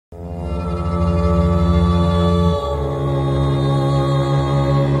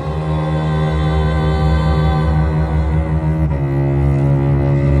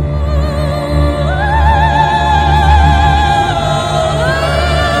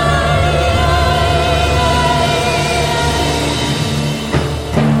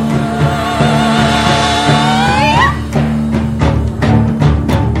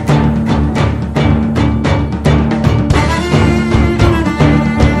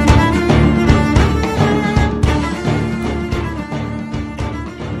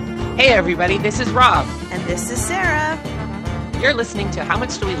everybody, this is Rob. And this is Sarah. You're listening to How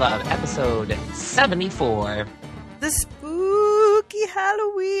Much Do We Love, episode 74. The spooky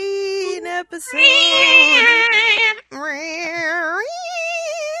Halloween episode.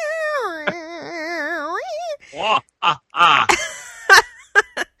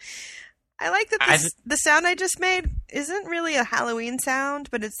 I like that the sound I just made isn't really a Halloween sound,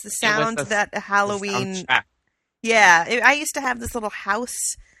 but it's the sound that a Halloween... Yeah, I used to have this little house,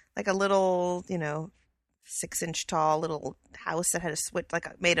 like a little, 6-inch tall little house that had a switch,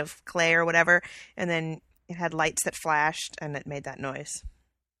 made of clay or whatever, and then it had lights that flashed, and it made that noise.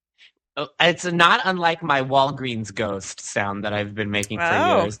 It's not unlike my Walgreens ghost sound that I've been making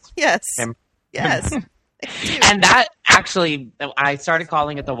for years. Yes. Yes. And that actually, I started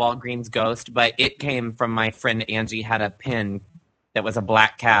calling it the Walgreens ghost, but it came from my friend Angie had a pin that was a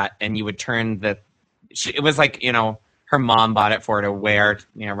black cat, and you would turn it was like, her mom bought it for her to wear,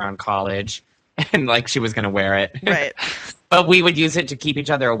 around college, and she was going to wear it. Right. But we would use it to keep each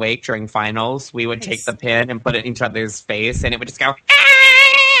other awake during finals. We would take the pin and put it in each other's face, and it would just go...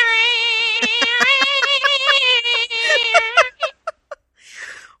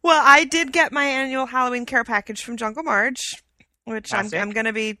 Well, I did get my annual Halloween care package from Jungle Marge, which I'm going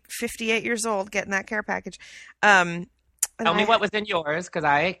to be 58 years old getting that care package. Tell me what was in yours, because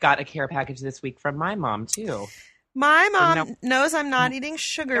I got a care package this week from my mom, too. My mom knows I'm not eating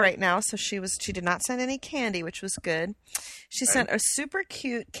sugar right now, so she did not send any candy, which was good. She sent a super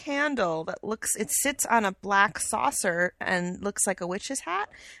cute candle it sits on a black saucer and looks like a witch's hat,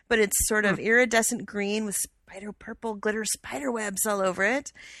 but it's sort of iridescent green with purple glitter spider webs all over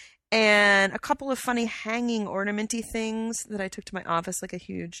it, and a couple of funny hanging ornamenty things that I took to my office like a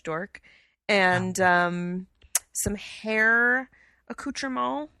huge dork, and some hair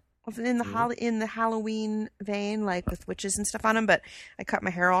accoutrement in the Halloween vein, with witches and stuff on them, but I cut my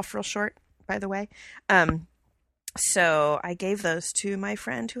hair off real short, by the way. So I gave those to my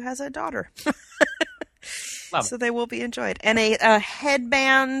friend who has a daughter. So they will be enjoyed. And a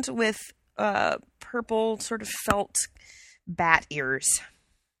headband with purple sort of felt bat ears.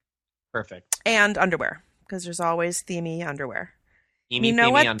 Perfect. And underwear, because there's always themey underwear. You know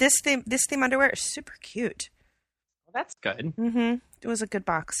what? This theme underwear is super cute. Well, that's good. Mm-hmm. It was a good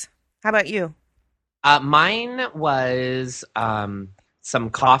box. How about you? Mine was some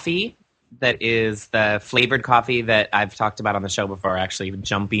coffee that is the flavored coffee that I've talked about on the show before, actually,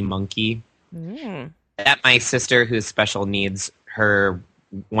 Jumpy Monkey. Mm. That my sister, who's special needs,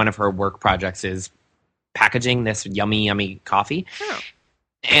 one of her work projects is packaging this yummy, yummy coffee. Oh.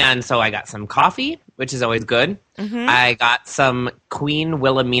 And so I got some coffee, which is always good. Mm-hmm. I got some Queen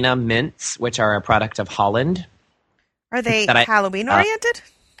Wilhelmina mints, which are a product of Holland. Are they Halloween-oriented?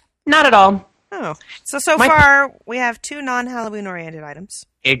 Not at all. Oh. So far, we have 2 non-Halloween-oriented items.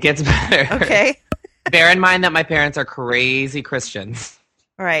 It gets better. Okay. Bear in mind that my parents are crazy Christians.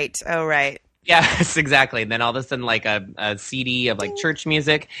 Right. Oh, right. Yes, exactly. And then all of a sudden, a CD of, church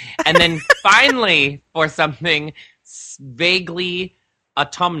music. And then finally, for something vaguely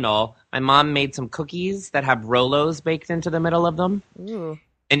autumnal, my mom made some cookies that have Rolos baked into the middle of them. Ooh.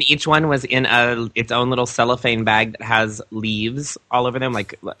 And each one was in its own little cellophane bag that has leaves all over them,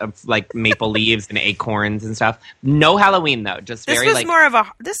 like maple leaves and acorns and stuff. No Halloween though, just this was more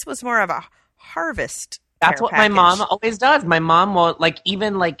of a harvest. That's what package. My mom always does. My mom will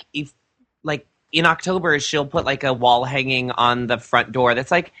if in October she'll put a wall hanging on the front door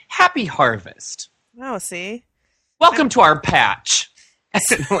that's like Happy Harvest. Oh, see, welcome to our patch.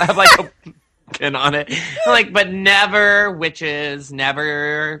 We'll have a pin on it, but never witches,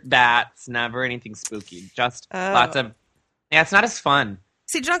 never bats, never anything spooky. Just lots of it's not as fun.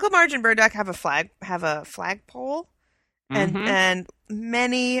 See, Jungle Marge and Burdock have a flagpole, and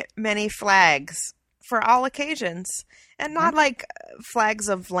many flags for all occasions, and not flags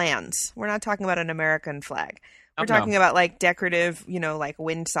of lands. We're not talking about an American flag. We're talking about decorative,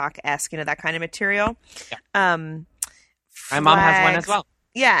 windsock-esque, that kind of material. Yeah. My mom has one as well.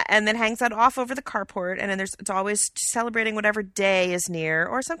 Yeah, and then hangs that off over the carport, and then it's always celebrating whatever day is near,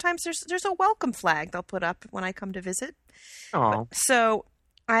 or sometimes there's a welcome flag they'll put up when I come to visit. Oh, so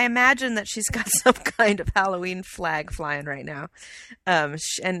I imagine that she's got some kind of Halloween flag flying right now, and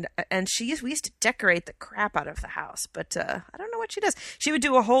we used to decorate the crap out of the house, but I don't know what she does. She would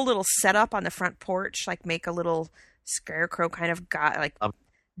do a whole little setup on the front porch, make a little scarecrow kind of guy,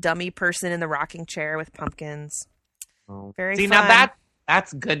 dummy person in the rocking chair with pumpkins. Oh. Very See, fun. Now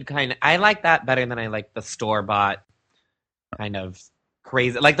that's good kind of. I like that better than I like the store-bought kind of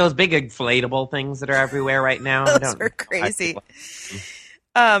crazy, those big inflatable things that are everywhere right now. Those are crazy.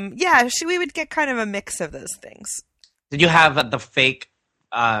 We would get kind of a mix of those things. Did you have the fake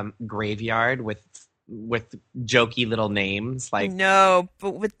graveyard with jokey little names like No,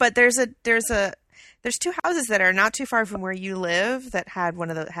 but there's two houses that are not too far from where you live that had one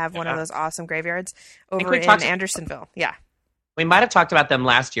of those awesome graveyards over in Andersonville. Yeah. We might have talked about them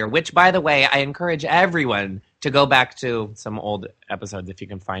last year, which, by the way, I encourage everyone to go back to some old episodes if you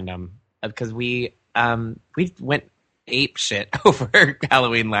can find them, because we went ape shit over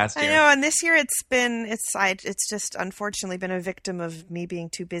Halloween last year. I know, and this year it's just unfortunately been a victim of me being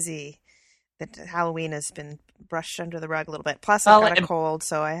too busy. That Halloween has been brushed under the rug a little bit. Plus, I've got a cold,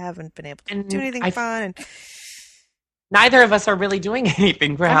 so I haven't been able to do anything fun. And neither of us are really doing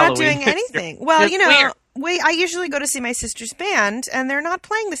anything for Halloween. I'm not doing anything. Well, I usually go to see my sister's band, and they're not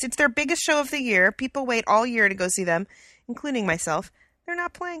playing this. It's their biggest show of the year. People wait all year to go see them, including myself. They're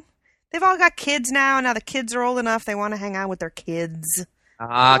not playing. They've all got kids now, and now the kids are old enough. They want to hang out with their kids.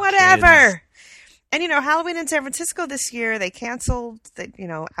 Whatever. Kids. And, Halloween in San Francisco this year, they canceled,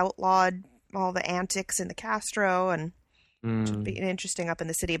 outlawed all the antics in the Castro, and it should be interesting up in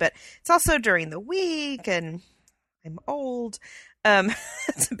the city. But it's also during the week, and I'm old.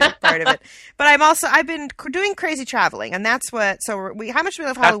 That's a big part of it. But I've been doing crazy traveling, and that's what. So how much we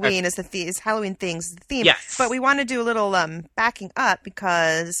love Halloween is Halloween things is the theme. Yes. But we want to do a little backing up,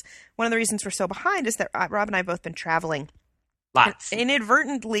 because one of the reasons we're so behind is that Rob and I have both been traveling. Lots. And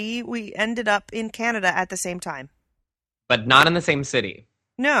inadvertently, we ended up in Canada at the same time. But not in the same city.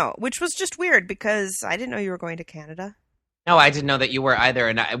 No, which was just weird, because I didn't know you were going to Canada. No, I didn't know that you were either.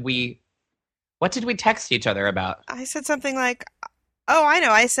 And what did we text each other about? I said something like, oh, I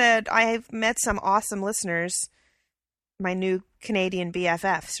know. I said, I've met some awesome listeners, my new Canadian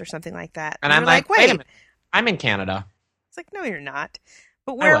BFFs or something like that. And I'm like, wait a minute. I'm in Canada. It's like, no, you're not.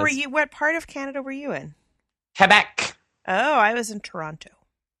 But where were you? What part of Canada were you in? Quebec. Oh, I was in Toronto.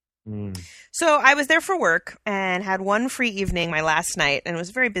 So I was there for work and had one free evening my last night, and it was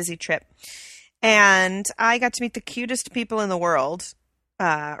a very busy trip. And I got to meet the cutest people in the world,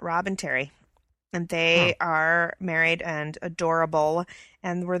 Rob and Terry. And they are married and adorable,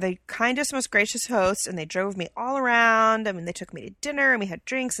 and were the kindest, most gracious hosts. And they drove me all around. I mean, they took me to dinner, and we had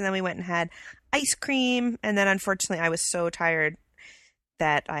drinks, and then we went and had ice cream. And then, unfortunately, I was so tired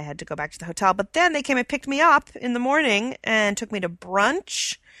that I had to go back to the hotel. But then they came and picked me up in the morning and took me to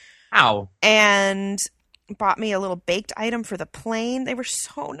brunch. Wow. And bought me a little baked item for the plane. They were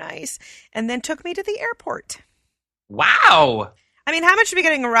so nice. And then took me to the airport. Wow. I mean, how much do we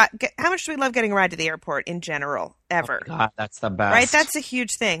love getting a ride to the airport in general, ever? Oh God, that's the best. Right? That's a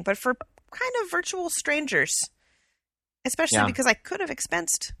huge thing. But for kind of virtual strangers, especially because I could have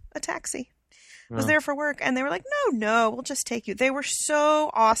expensed a taxi. I was there for work, and they were like, no, we'll just take you. They were so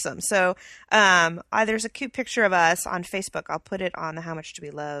awesome. So there's a cute picture of us on Facebook. I'll put it on the How Much Do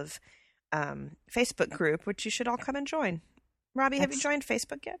We Love Facebook group, which you should all come and join. Robbie, have you joined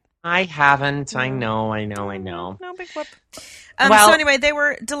Facebook yet? I haven't. No. I know. No big whoop. So anyway, they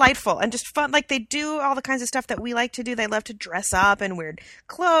were delightful and just fun. Like, they do all the kinds of stuff that we like to do. They love to dress up in weird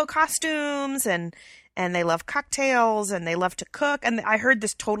costumes, and they love cocktails, and they love to cook. And I heard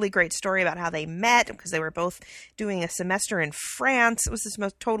this totally great story about how they met, because they were both doing a semester in France. It was this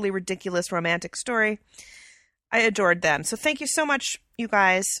most totally ridiculous romantic story. I adored them. So thank you so much, you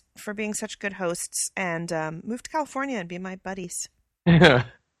guys, for being such good hosts, and move to California and be my buddies.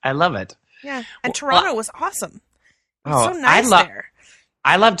 I love it. Yeah. And Toronto was awesome. It was so nice there.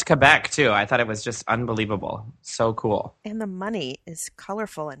 I loved Quebec, too. I thought it was just unbelievable. So cool. And the money is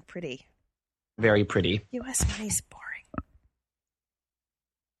colorful and pretty. Very pretty. U.S. money's boring.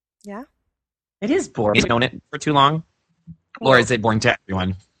 Yeah? It is boring. Have you known it for too long? Or is it boring to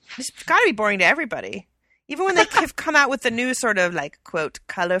everyone? It's got to be boring to everybody. Even when they come out with the new sort of, like, quote,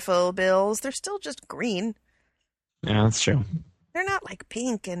 colorful bills, they're still just green. Yeah, that's true. They're not, like,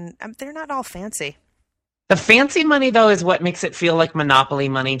 pink, and they're not all fancy. The fancy money, though, is what makes it feel like Monopoly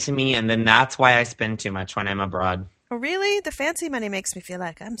money to me, and then that's why I spend too much when I'm abroad. Oh, really? The fancy money makes me feel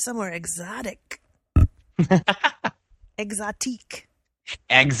like I'm somewhere exotic. Exotique.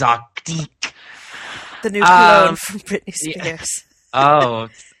 Exotique. The new cologne from Britney Spears. Oh,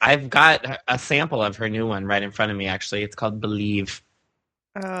 I've got a sample of her new one right in front of me, actually. It's called Believe.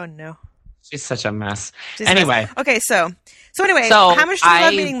 Oh, no. She's such a mess. Anyway. Okay, so how much do you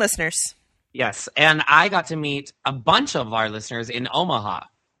love meeting listeners? Yes, and I got to meet a bunch of our listeners in Omaha.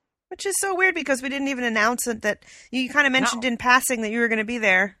 Which is so weird, because we didn't even announce it. That you kind of mentioned in passing that you were going to be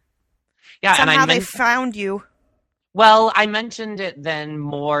there. Yeah, somehow they found you. Well, I mentioned it then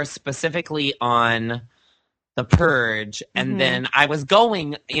more specifically on The Purge, and then I was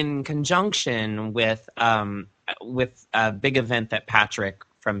going in conjunction with a big event that Patrick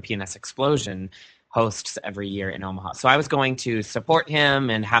from PNS Explosion hosts every year in Omaha. So I was going to support him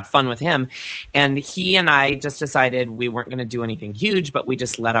and have fun with him. And he and I just decided we weren't going to do anything huge, but we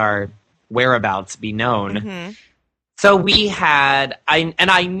just let our whereabouts be known. Mm-hmm. So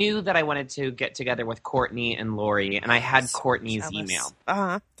I knew that I wanted to get together with Courtney and Lori, and I had Courtney's email.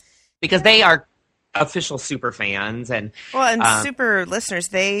 Uh-huh. Because they are official super fans and super listeners.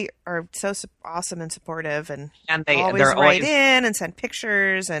 They are so awesome and supportive, and they're always write in and send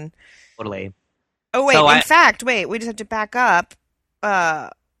pictures and totally. Oh wait, in fact, we just have to back up.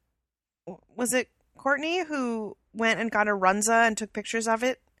 Was it Courtney who went and got a runza and took pictures of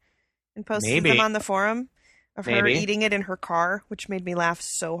it and posted them on the forum of her eating it in her car, which made me laugh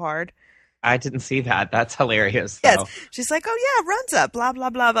so hard. I didn't see that. That's hilarious. Yes, she's like, "Oh yeah, runza, blah blah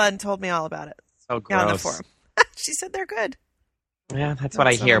blah blah," and told me all about it. So gross. On the forum. She said they're good. Yeah, that's what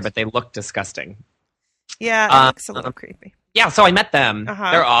I hear, but they look disgusting. Yeah, it looks a little creepy. Yeah, so I met them.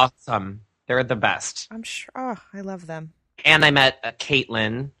 Uh-huh. They're awesome. They're the best. I'm sure. Oh, I love them. And I met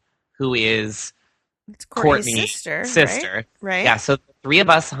Caitlin, who is Courtney's sister. Right? Yeah, so the three of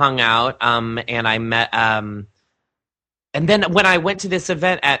us hung out, and I met... and then when I went to this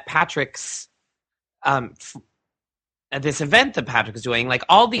event at Patrick's... at this event that Patrick was doing, like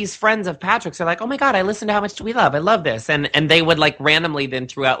all these friends of Patrick's are like, oh my God, I listened to How Much Do We Love? I love this. And they would like randomly then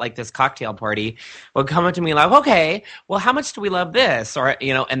throughout like this cocktail party would come up to me like, okay, well, how much do we love this? Or,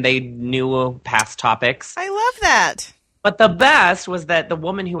 and they knew past topics. I love that. But the best was that the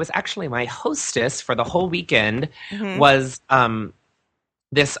woman who was actually my hostess for the whole weekend was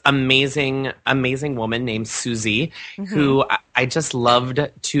this amazing, amazing woman named Susie, who I just loved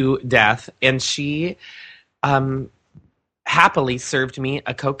to death. And she... happily served me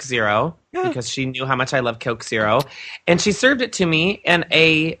a Coke Zero because she knew how much I love Coke Zero. And she served it to me in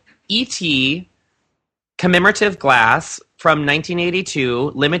a E.T. commemorative glass from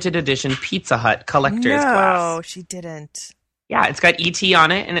 1982, limited edition Pizza Hut collector's glass. No, she didn't. Yeah, it's got E.T.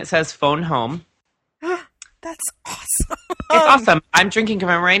 on it, and it says phone home. That's awesome. It's awesome. I'm drinking from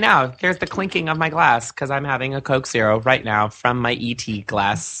it right now. There's the clinking of my glass because I'm having a Coke Zero right now from my E.T.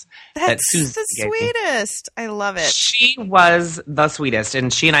 glass. That's the sweetest. I love it. She was the sweetest,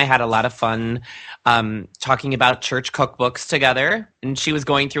 and she and I had a lot of fun talking about church cookbooks together. And she was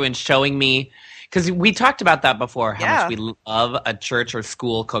going through and showing me, because we talked about that before, how much we love a church or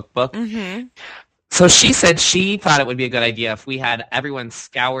school cookbook. Mm-hmm. So she said she thought it would be a good idea if we had everyone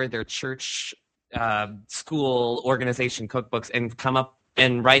scour their church school organization cookbooks and come up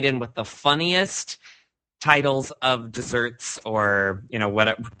and write in with the funniest titles of desserts or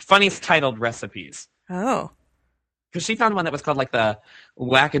whatever, funniest titled recipes. Oh, because she found one that was called like the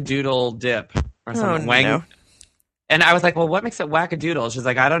wackadoodle dip or something. No. And I was like, well, what makes it wackadoodle? She's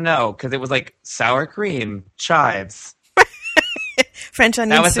like, I don't know, because it was like sour cream, chives, French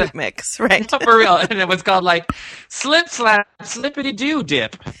onion soup mix, right? For real. And it was called like slip slap slippity doo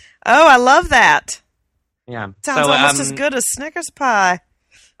dip. Oh, I love that. Yeah. Sounds almost as good as Snickers pie.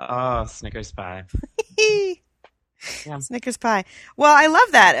 Oh, Snickers pie. Yeah. Snickers pie. Well, I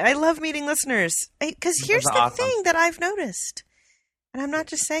love that. I love meeting listeners. Because here's the thing that I've noticed, and I'm not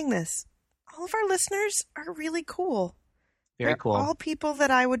just saying this. All of our listeners are really cool. Very cool. All people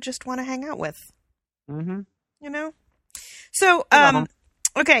that I would just want to hang out with. Mm-hmm. So,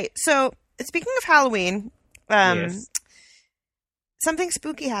 okay. So, speaking of Halloween, yes. Something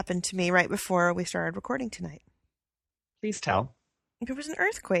spooky happened to me right before we started recording tonight. Please tell. There was an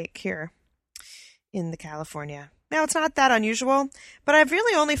earthquake here in California. Now, it's not that unusual, but I've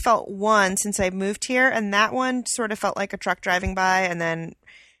really only felt one since I moved here, and that one sort of felt like a truck driving by, and then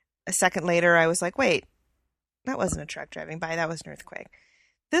a second later I was like, wait, that wasn't a truck driving by, that was an earthquake.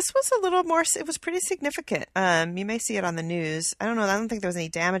 This was a little more, it was pretty significant. You may see it on the news. I don't know, I don't think there was any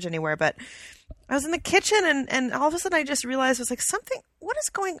damage anywhere, but I was in the kitchen and all of a sudden I just realized it was like what is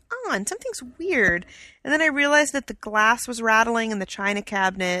going on? Something's weird. And then I realized that the glass was rattling in the china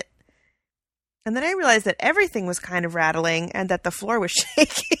cabinet. And then I realized that everything was kind of rattling and that the floor was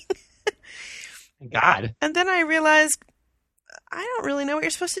shaking. God. And then I realized I don't really know what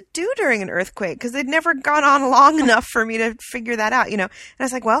you're supposed to do during an earthquake because they'd never gone on long enough for me to figure that out, And I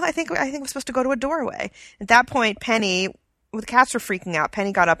was like, well, I think we're supposed to go to a doorway. At that point, Penny, the cats were freaking out.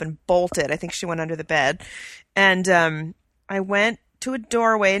 Penny got up and bolted. I think she went under the bed. And I went to a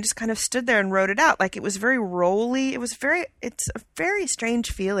doorway and just kind of stood there and wrote it out. Like it was very rolly. It's a very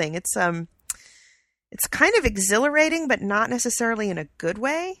strange feeling. It's kind of exhilarating, but not necessarily in a good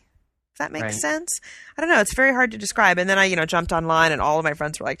way. If that makes sense. I don't know. It's very hard to describe. And then I, jumped online and all of my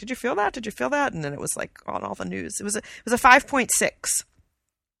friends were like, did you feel that? Did you feel that? And then it was like on all the news. It was a 5.6.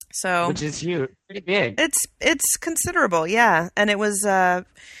 So, which is huge. Pretty big. It's considerable. Yeah. And it was,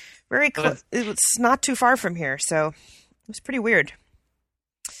 very close. It was not too far from here, so it was pretty weird.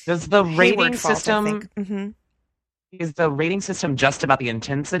 Does the rating Fault, system is the rating system just about the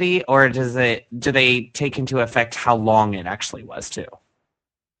intensity, or do they take into effect how long it actually was too?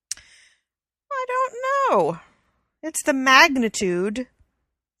 I don't know. It's the magnitude.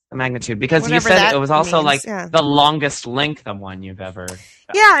 The magnitude, because Whatever you said it was also means, the longest length of one you've ever done.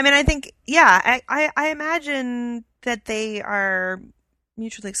 Yeah, I mean, I think, I imagine that they are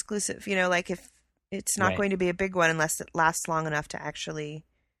mutually exclusive. You know, like if it's not going to be a big one unless it lasts long enough to actually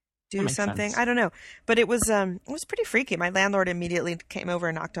do something. Sense. I don't know, but it was pretty freaky. My landlord immediately came over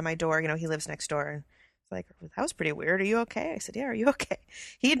and knocked on my door. You know, he lives next door, and like, that was pretty weird. Are you okay? I said, yeah. Are you okay?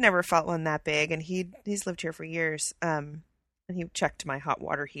 He'd never felt one that big, and he's lived here for years. And he checked my hot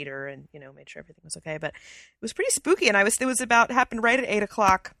water heater and, you know, made sure everything was okay. But it was pretty spooky, and happened right at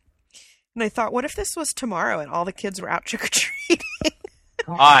 8:00. And I thought, what if this was tomorrow and all the kids were out trick-or-treating?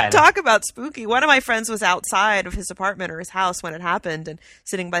 God. Talk about spooky. One of my friends was outside of his apartment or his house when it happened, and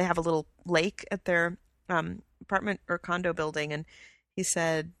they have a little lake at their apartment or condo building, and he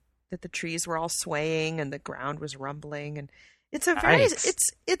said that the trees were all swaying and the ground was rumbling, and it's a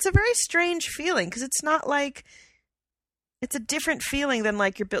very strange feeling, because it's not like, it's a different feeling than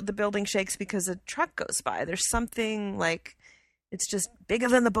like the building shakes because a truck goes by. There's something like, it's just bigger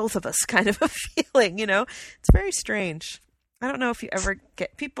than the both of us kind of a feeling, you know? It's very strange. I don't know if you ever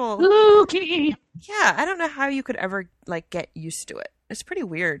get people. Spooky. Yeah, I don't know how you could ever like get used to it. It's pretty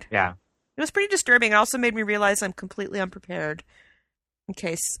weird. Yeah. It was pretty disturbing. It also made me realize I'm completely unprepared in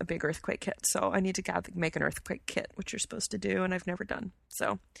case a big earthquake hits. So I need to make an earthquake kit, which you're supposed to do, and I've never done.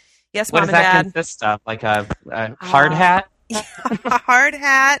 So, yes, Mom and Dad. What does that consist of? Like a hard hat? A hard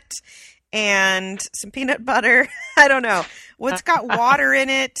hat and some peanut butter. I don't know. It's got water in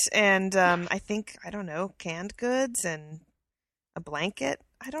it, and I think, I don't know, canned goods and a blanket.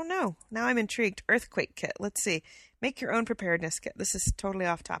 I don't know. Now I'm intrigued. Earthquake kit. Let's see. Make your own preparedness kit. This is totally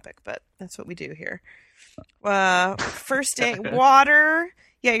off topic, but that's what we do here. First aid, water.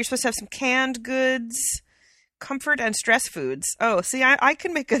 Yeah, you're supposed to have some canned goods, comfort and stress foods. Oh, see, I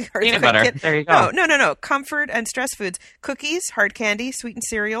can make a peanut butter. Kit. There you go. No. Comfort and stress foods: cookies, hard candy, sweetened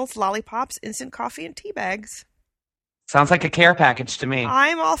cereals, lollipops, instant coffee, and tea bags. Sounds like a care package to me.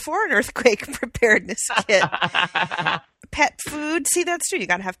 I'm all for an earthquake preparedness kit. Pet food. See, that's true. You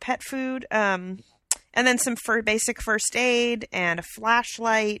got to have pet food. And then some basic first aid and a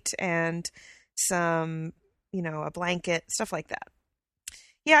flashlight and some, a blanket, stuff like that.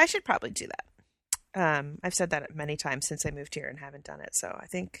 Yeah, I should probably do that. I've said that many times since I moved here and haven't done it. So I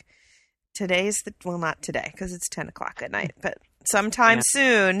think today's not today because it's 10:00 at night, but sometime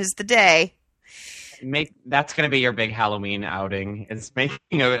soon is the day. That's going to be your big Halloween outing, is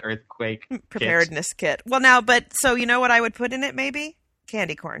making an earthquake preparedness kit. Well, now, so you know what I would put in it? Maybe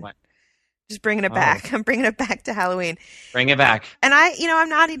candy corn. What? Just bringing it back. I'm bringing it back to Halloween. Bring it back. And I'm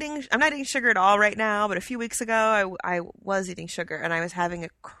not eating sugar at all right now. But a few weeks ago, I was eating sugar, and I was having a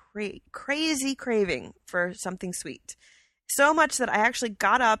crazy craving for something sweet. So much that I actually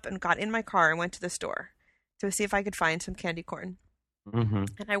got up and got in my car and went to the store to see if I could find some candy corn. Mm-hmm.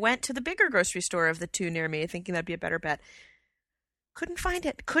 And I went to the bigger grocery store of the two near me, thinking that'd be a better bet. Couldn't find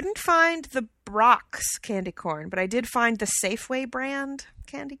it. Couldn't find the Brock's candy corn, but I did find the Safeway brand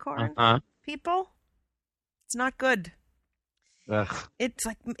candy corn. People, it's not good. Ugh. It's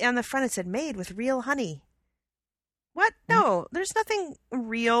like on the front it said made with real honey. What? No, there's nothing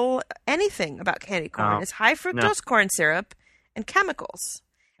real anything about candy corn. It's high fructose corn syrup and chemicals.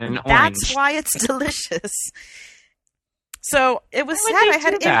 And that's why it's delicious. So it was sad. I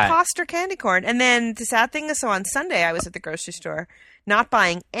had imposter candy corn. And then the sad thing is, so on Sunday I was at the grocery store not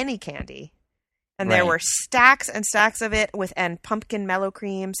buying any candy. And there were stacks and stacks of it and pumpkin mellow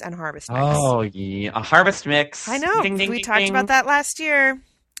creams and harvest mix. Oh, yeah. A harvest mix. I know. We talked about that last year.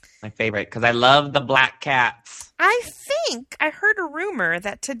 My favorite, because I love the black cats. I think I heard a rumor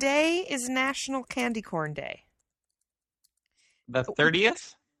that today is National Candy Corn Day. The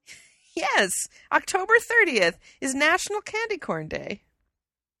 30th? Yes. October 30th is National Candy Corn Day.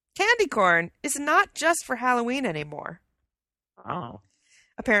 Candy corn is not just for Halloween anymore. Oh.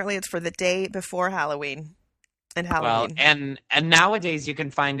 Apparently it's for the day before Halloween and Halloween. Well, and nowadays you can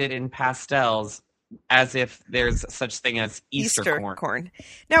find it in pastels as if there's such thing as Easter corn.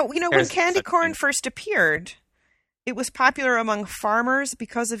 Now, when candy corn first appeared, it was popular among farmers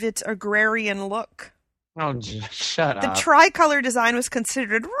because of its agrarian look. Oh, shut up. The tricolor design was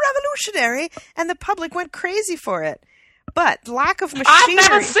considered revolutionary, and the public went crazy for it. But lack of machinery... I've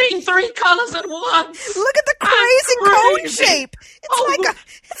never seen 3 colors at once! Look at the crazy cone shape! It's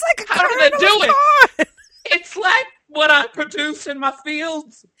like a how do they do it? It's like what I produce in my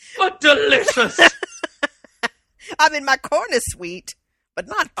fields, but delicious. I mean, my corn is sweet, but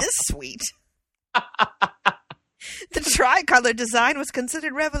not this sweet. The tricolor design was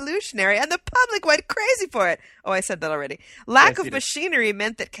considered revolutionary, and the public went crazy for it. Oh, I said that already. Lack of machinery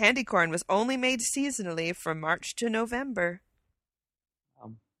meant that candy corn was only made seasonally from March to November.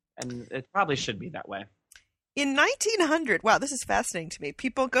 And it probably should be that way. In 1900, wow, this is fascinating to me.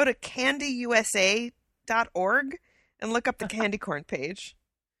 People go to candyusa.org and look up the candy corn page.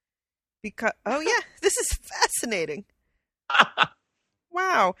 Because, oh yeah, this is fascinating.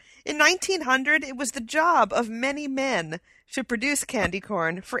 Wow. In 1900, it was the job of many men to produce candy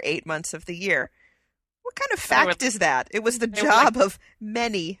corn for 8 months of the year. What kind of fact is that? It was the job of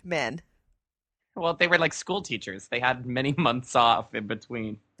many men. Well, they were like school teachers. They had many months off in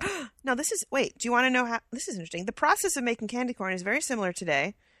between. Now, do you want to know how? This is interesting. The process of making candy corn is very similar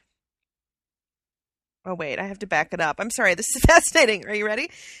today. Oh, wait, I have to back it up. I'm sorry, this is fascinating. Are you ready?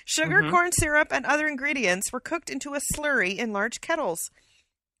 Sugar, corn syrup, and other ingredients were cooked into a slurry in large kettles.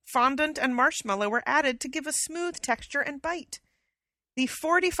 Fondant and marshmallow were added to give a smooth texture and bite. The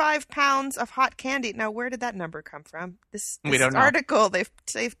 45 pounds of hot candy. Now, where did that number come from? This we don't know. Article, they've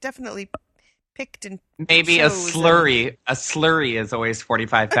definitely picked and maybe chosen. A slurry is always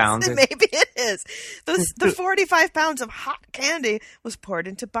 45 pounds. Maybe it is. The 45 pounds of hot candy was poured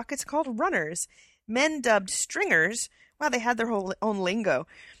into buckets called runners. Men dubbed stringers. Wow, they had their whole own lingo.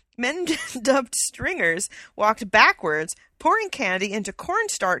 Men dubbed stringers walked backwards, pouring candy into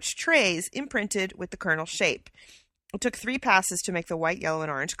cornstarch trays imprinted with the kernel shape. It took 3 passes to make the white, yellow,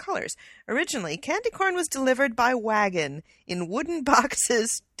 and orange colors. Originally, candy corn was delivered by wagon in wooden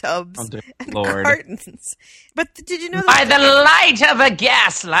boxes, tubs, and cartons. But did you know by the light of a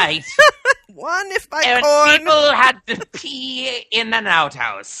gaslight? One if by corn. People had to pee in an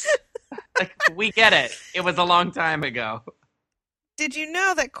outhouse. We get it. It was a long time ago. Did you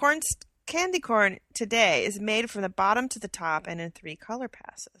know that candy corn today is made from the bottom to the top and in 3 color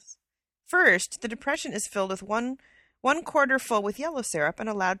passes? First, the depression is filled with one quarter full with yellow syrup and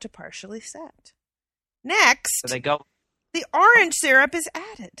allowed to partially set. Next, the orange syrup is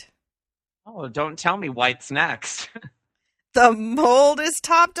added. Oh, don't tell me white's next. The mold is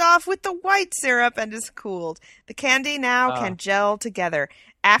topped off with the white syrup and is cooled. The candy now can gel together.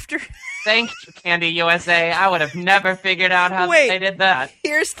 Thank you, Candy USA. I would have never figured out how they did that.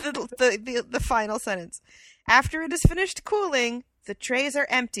 Here's the final sentence. After it is finished cooling, the trays are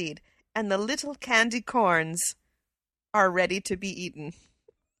emptied, and the little candy corns are ready to be eaten.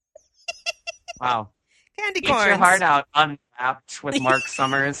 Wow. Candy corns. Get your heart out. Unwrapped with Mark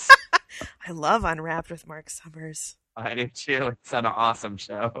Summers. I love Unwrapped with Mark Summers. I do too. It's an awesome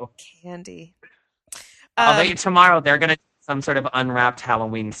show. Candy. I'll bet you tomorrow they're going to do some sort of Unwrapped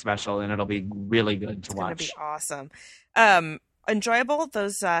Halloween special, and it'll be really good to watch. It's going to be awesome. Enjoyable,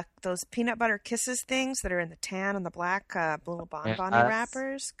 those peanut butter kisses things that are in the tan and the black little bonbon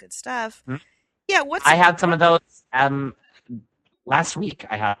wrappers. Good stuff. Mm-hmm. Yeah, I had some of those last week.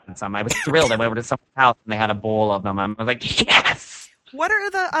 I had some. I was thrilled. I went over to someone's house, and they had a bowl of them. I was like, yes! What are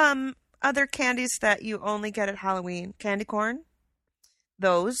the other candies that you only get at Halloween? Candy corn?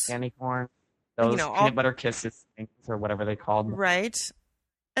 Those? Candy corn. Those peanut butter kisses things or whatever they called them. Right.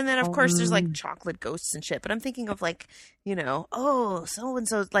 And then, of course, there's like chocolate ghosts and shit. But I'm thinking of like,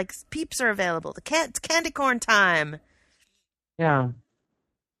 so-and-so, like Peeps are available. It's candy corn time. Yeah.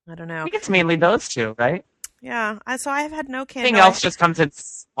 I don't know. I think it's mainly those two, right? Yeah. So I have had no candy. Everything else just comes in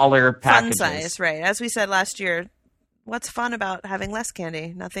smaller packages. Fun size, right. As we said last year, what's fun about having less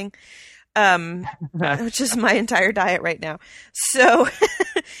candy? Nothing. Which is my entire diet right now. So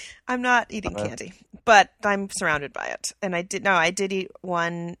I'm not eating candy, but I'm surrounded by it. And I did eat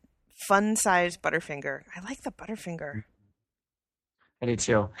one fun-sized Butterfinger. I like the Butterfinger. I do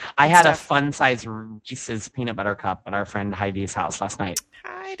too. I had a fun-sized Reese's peanut butter cup at our friend Heidi's house last night.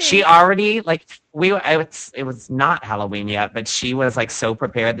 Heidi. She already it was not Halloween yet, but she was like so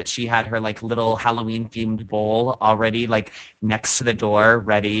prepared that she had her like little Halloween themed bowl already like next to the door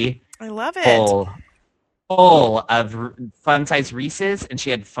ready. I love it. Full of fun-sized Reese's, and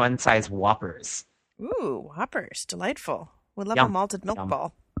she had fun-sized Whoppers. Ooh, Whoppers. Delightful. We love a malted milk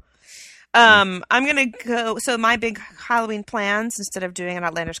ball. I'm going to go... So my big Halloween plans, instead of doing an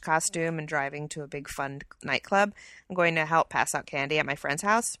outlandish costume and driving to a big fun nightclub, I'm going to help pass out candy at my friend's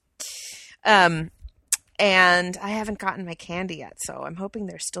house. And I haven't gotten my candy yet, so I'm hoping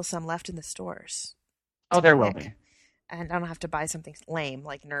there's still some left in the stores. Oh, there will be. And I don't have to buy something lame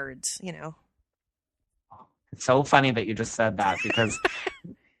like Nerds, It's so funny that you just said that because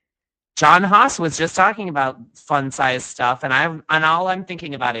John Haas was just talking about fun-sized stuff, and all I'm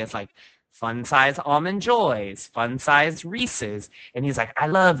thinking about is like fun size Almond Joys, fun size Reese's. And he's like, I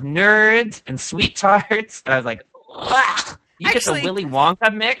love Nerds and Sweet Tarts. And I was like, ugh. You Actually, get the Willy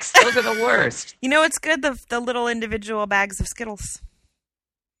Wonka mix? Those are the worst. You know what's good? The little individual bags of Skittles.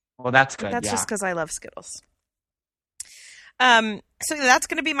 Well, that's good. That's just because I love Skittles. So that's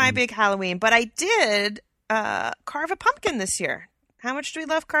going to be my big Halloween. But I did carve a pumpkin this year. How much do we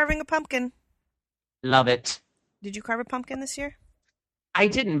love carving a pumpkin? Love it. Did you carve a pumpkin this year? I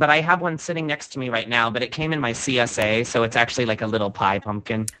didn't, but I have one sitting next to me right now, but it came in my CSA, so it's actually like a little pie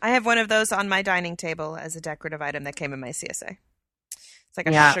pumpkin. I have one of those on my dining table as a decorative item that came in my CSA. It's like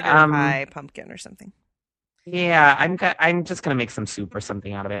a sugar pie pumpkin or something. Yeah, I'm just going to make some soup or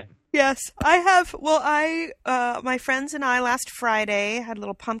something out of it. Yes, I have. Well, my friends and I last Friday had a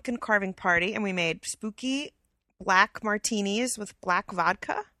little pumpkin carving party, and we made spooky black martinis with black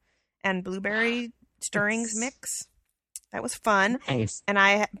vodka and blueberry stirrings mix. That was fun. Nice. And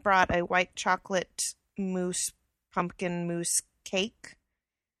I brought a white chocolate pumpkin mousse cake.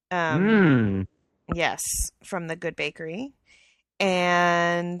 Yes, from the Good Bakery.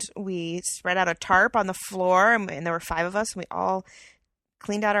 And we spread out a tarp on the floor, and there were 5 of us, and we all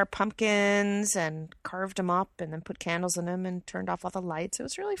cleaned out our pumpkins and carved them up and then put candles in them and turned off all the lights. It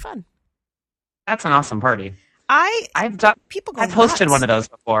was really fun. That's an awesome party. I've hosted one of those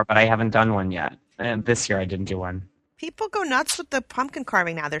before, but I haven't done one yet. And this year I didn't do one. People go nuts with the pumpkin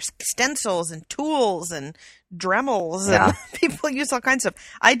carving now. There's stencils and tools and Dremels, and people use all kinds of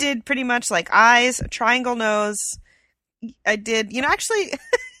stuff. I did pretty much like eyes, a triangle nose. I did, actually,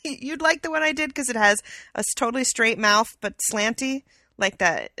 you'd like the one I did because it has a totally straight mouth but slanty, like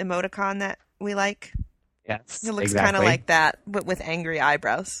that emoticon that we like. Yes, it looks kind of like that, but with angry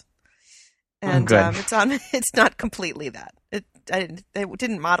eyebrows. And it's not completely that. They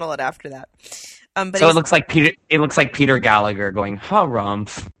didn't model it after that. But so it looks like Peter Gallagher going,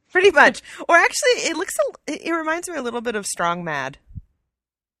 harumph. Pretty much. Or actually, it reminds me a little bit of Strong Mad.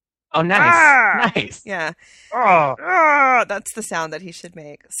 Oh, nice. Nice. Yeah. That's the sound that he should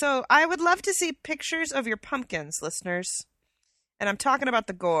make. So I would love to see pictures of your pumpkins, listeners. And I'm talking about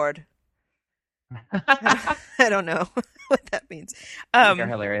the gourd. I don't know what that means. You're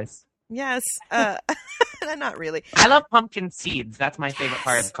hilarious. Yes. Not really. I love pumpkin seeds. That's my favorite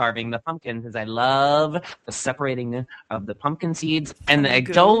part of carving the pumpkins. Is I love the separating of the pumpkin seeds, and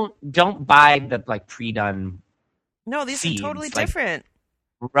don't buy the like pre-done. No, these seeds. are totally different.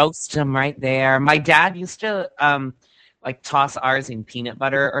 Roast them right there. My dad used to toss ours in peanut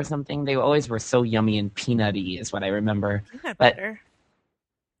butter or something. They always were so yummy and peanutty, is what I remember. Peanut butter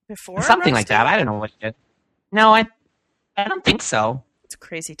before something like that. I don't know what it is. No, I don't think so. It's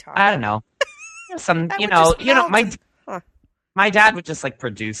crazy talk. I don't know. My dad would just like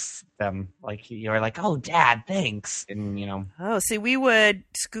produce them. Like you're like, oh, Dad, thanks, and Oh, see, we would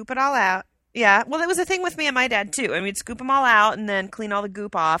scoop it all out. Yeah, well, that was a thing with me and my dad too. And we'd scoop them all out and then clean all the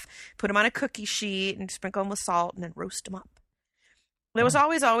goop off, put them on a cookie sheet, and sprinkle them with salt, and then roast them up. There was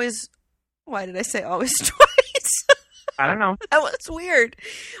always. Why did I say always twice? I don't know. That was weird.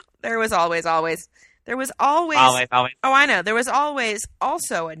 There was always. There was always. Always. Oh, I know. There was always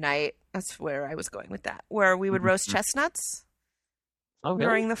also a night. That's where I was going with that. Where we would roast chestnuts. Oh, really?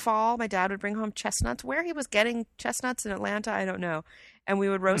 During the fall, my dad would bring home chestnuts. Where he was getting chestnuts in Atlanta, I don't know. And we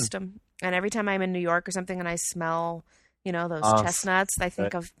would roast them. And every time I'm in New York or something and I smell, those chestnuts, I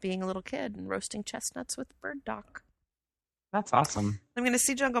think of being a little kid and roasting chestnuts with bird dock. That's awesome. I'm going to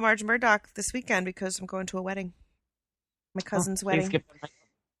see Jungle March and bird dock this weekend because I'm going to a wedding. My cousin's wedding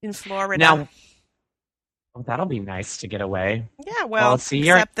in Florida. Now, that'll be nice to get away. Yeah, well, see,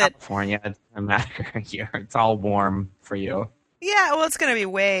 you're in California. It doesn't matter here. It's all warm for you. Yeah, well, it's going to be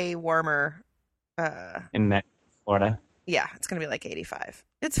way warmer. In Florida? Yeah, it's going to be like 85.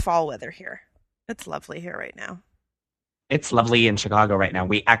 It's fall weather here. It's lovely here right now. It's lovely in Chicago right now.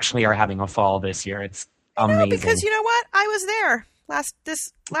 We actually are having a fall this year. It's amazing. Because you know what? I was there last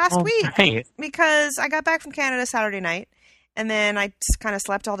week. Right. Because I got back from Canada Saturday night, and then I just kind of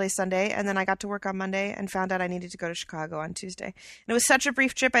slept all day Sunday, and then I got to work on Monday and found out I needed to go to Chicago on Tuesday. And it was such a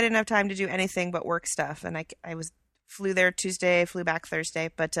brief trip, I didn't have time to do anything but work stuff. And I flew there Tuesday, flew back Thursday,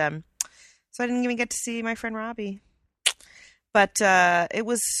 but so I didn't even get to see my friend Robbie. But it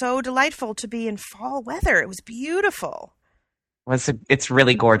was so delightful to be in fall weather. It was beautiful. It's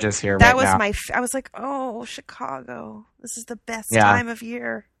really gorgeous here that right now. I was like, oh, Chicago. This is the best time of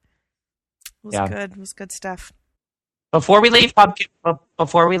year. It was good. It was good stuff. Before we leave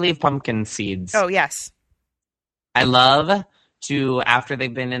pumpkin seeds. Oh, yes. I love to, after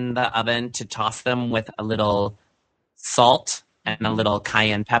they've been in the oven, to toss them with a little salt and a little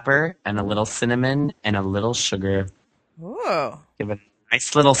cayenne pepper and a little cinnamon and a little sugar. Ooh. Give it a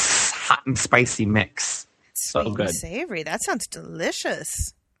nice little hot and spicy mix. Sweet So good. and savory. That sounds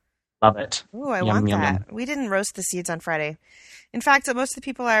delicious. Love it. Ooh, I Yum, want yum, that. yum. We didn't roast the seeds on Friday. In fact, most of the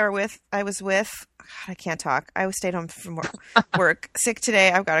people I was with, God, I can't talk. I stayed home from work sick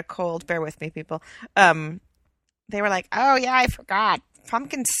today. I've got a cold. Bear with me, people. They were like, "Oh yeah, I forgot.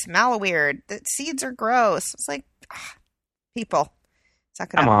 Pumpkins smell weird. The seeds are gross." It's like, people,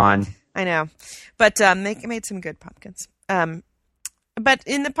 suck it up. Come on. I know, but they made some good pumpkins. But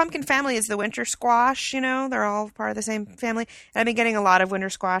in the pumpkin family is the winter squash. They're all part of the same family. And I've been getting a lot of winter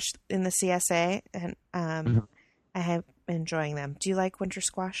squash in the CSA, and I have been enjoying them. Do you like winter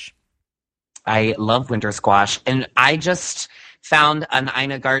squash? I love winter squash, and I just found an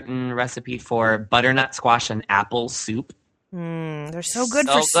Ina Garten recipe for butternut squash and apple soup. They're so good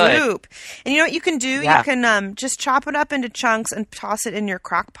So for good. soup. And you know what you can do? Yeah. You can just chop it up into chunks and toss it in your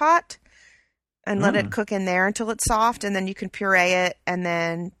crock pot and let it cook in there until it's soft, and then you can puree it and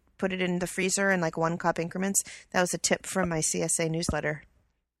then put it in the freezer in like 1 cup increments. That was a tip from my CSA newsletter.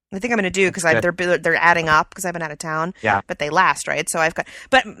 I think I'm going to do because they're adding up because I've been out of town. Yeah. But they last, right? So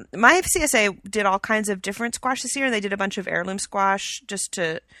but my CSA did all kinds of different squash this year. They did a bunch of heirloom squash just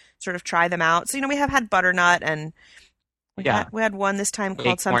to sort of try them out. So we have had butternut and we had one this time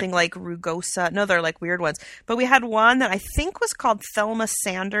called something like rugosa. No, they're like weird ones. But we had one that I think was called Thelma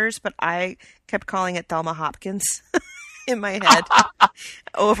Sanders, but I kept calling it Thelma Hopkins in my head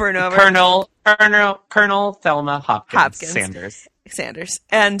over and over. Colonel Thelma Hopkins. Sanders.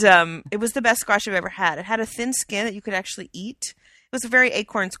 And it was the best squash I've ever had. It had a thin skin that you could actually eat. It was very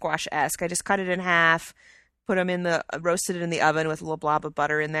acorn squash-esque. I just cut it in half, roasted it in the oven with a little blob of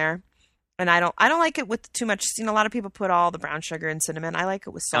butter in there. And I don't like it with too much. A lot of people put all the brown sugar and cinnamon. I like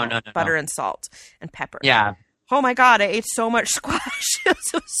it with salt, butter and salt and pepper. Yeah. Oh my God, I ate so much squash. It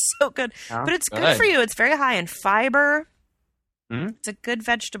was so good. Oh, but it's good for you. It's very high in fiber. It's a good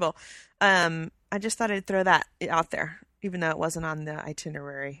vegetable. I just thought I'd throw that out there, even though it wasn't on the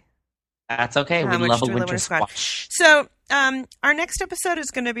itinerary. That's okay. We love a winter squash. So our next episode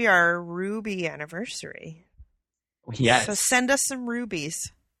is going to be our Ruby anniversary. Yes. So send us some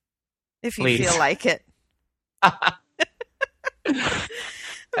rubies if you Please. feel like it. I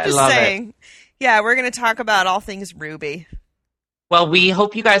just love saying. it. Yeah, we're going to talk about all things Ruby. Well, we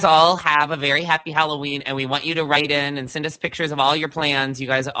hope you guys all have a very happy Halloween, and we want you to write in and send us pictures of all your plans. You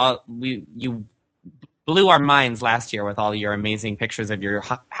guys, you blew our minds last year with all your amazing pictures of your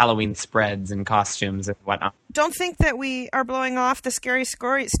Halloween spreads and costumes and whatnot. Don't think that we are blowing off the Scary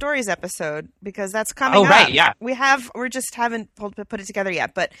Stories episode, because that's coming up. Oh, right, yeah. We just haven't put it together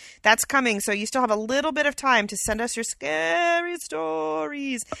yet, but that's coming. So you still have a little bit of time to send us your scary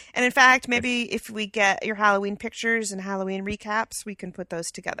stories. And in fact, maybe if we get your Halloween pictures and Halloween recaps, we can put those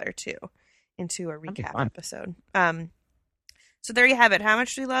together too into a recap episode. So there you have it. How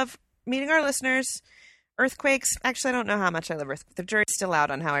much do we love meeting our listeners? Earthquakes. Actually, I don't know how much I love earthquakes. The jury's still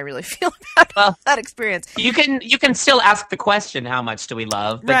out on how I really feel about that experience. You can still ask the question, how much do we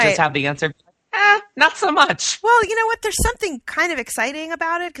love? But just have the answer, not so much. Well, you know what? There's something kind of exciting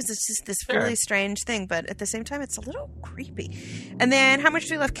about it because it's just this really strange thing. But at the same time, it's a little creepy. And then how much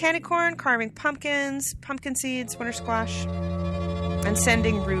do we love candy corn, carving pumpkins, pumpkin seeds, winter squash, and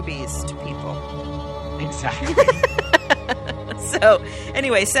sending rubies to people. Exactly. So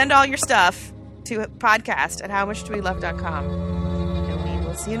anyway, send all your stuff to podcast@howmuchdowelove.com. And we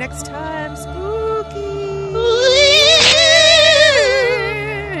will see you next time. Spooky.